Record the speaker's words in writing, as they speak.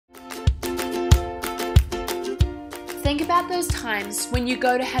Think about those times when you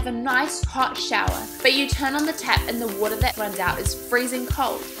go to have a nice hot shower, but you turn on the tap and the water that runs out is freezing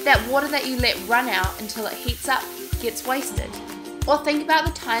cold. That water that you let run out until it heats up gets wasted. Or think about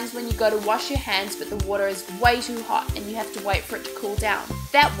the times when you go to wash your hands but the water is way too hot and you have to wait for it to cool down.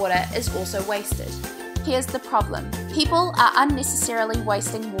 That water is also wasted. Here's the problem. People are unnecessarily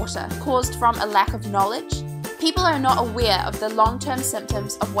wasting water, caused from a lack of knowledge. People are not aware of the long-term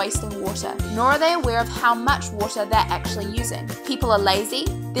symptoms of wasting water, nor are they aware of how much water they're actually using. People are lazy,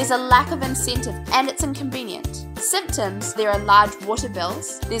 there's a lack of incentive, and it's inconvenient. Symptoms: there are large water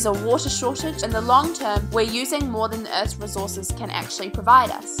bills, there's a water shortage. In the long term, we're using more than the Earth's resources can actually provide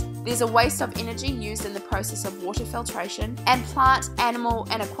us. There's a waste of energy used in the process of water filtration, and plant, animal,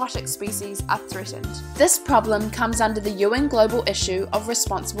 and aquatic species are threatened. This problem comes under the UN global issue of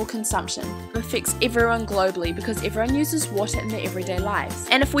responsible consumption. It affects everyone globally because everyone uses water in their everyday lives.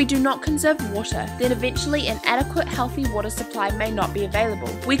 And if we do not conserve water, then eventually an adequate, healthy water supply may not be available.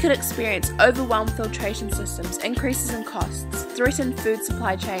 We could experience overwhelmed filtration systems, increases in costs, threatened food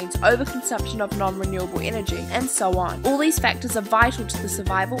supply chains, overconsumption of non-renewable energy, and so on. All these factors are vital to the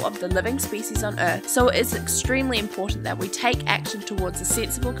survival of the living species on Earth, so it is extremely important that we take action towards a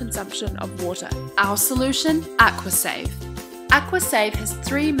sensible consumption of water. Our solution: AquaSave. AquaSave has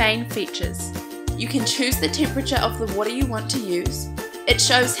three main features. You can choose the temperature of the water you want to use, it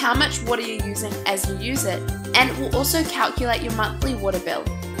shows how much water you're using as you use it, and it will also calculate your monthly water bill.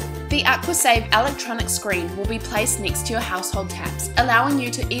 The AquaSave electronic screen will be placed next to your household taps, allowing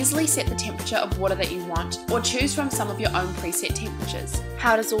you to easily set the temperature of water that you want, or choose from some of your own preset temperatures.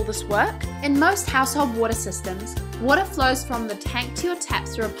 How does all this work? In most household water systems, water flows from the tank to your tap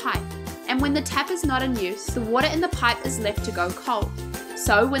through a pipe, and when the tap is not in use, the water in the pipe is left to go cold.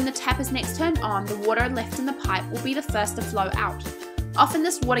 So when the tap is next turned on, the water left in the pipe will be the first to flow out. Often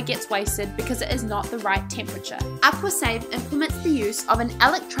this water gets wasted because it is not the right temperature. AquaSave implements the use of an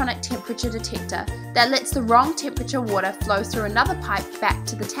electronic temperature detector that lets the wrong temperature water flow through another pipe back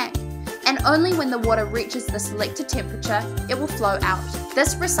to the tank. And only when the water reaches the selected temperature, it will flow out.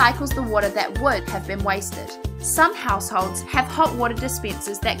 This recycles the water that would have been wasted. Some households have hot water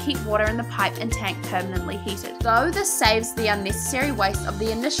dispensers that keep water in the pipe and tank permanently heated. Though this saves the unnecessary waste of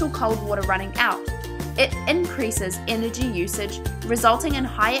the initial cold water running out, it increases energy usage, resulting in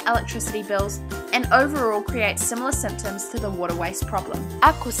higher electricity bills, and overall creates similar symptoms to the water waste problem.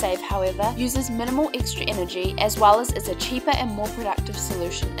 AquaSave, however, uses minimal extra energy as well as is a cheaper and more productive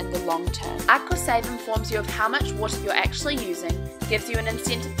solution in the long term. AquaSave informs you of how much water you're actually using, gives you an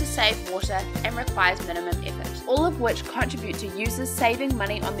incentive to save water, and requires minimum effort, all of which contribute to users saving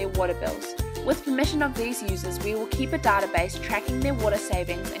money on their water bills. With permission of these users, we will keep a database tracking their water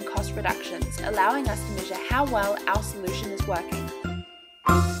savings and cost reductions, allowing us to measure how well our solution is working.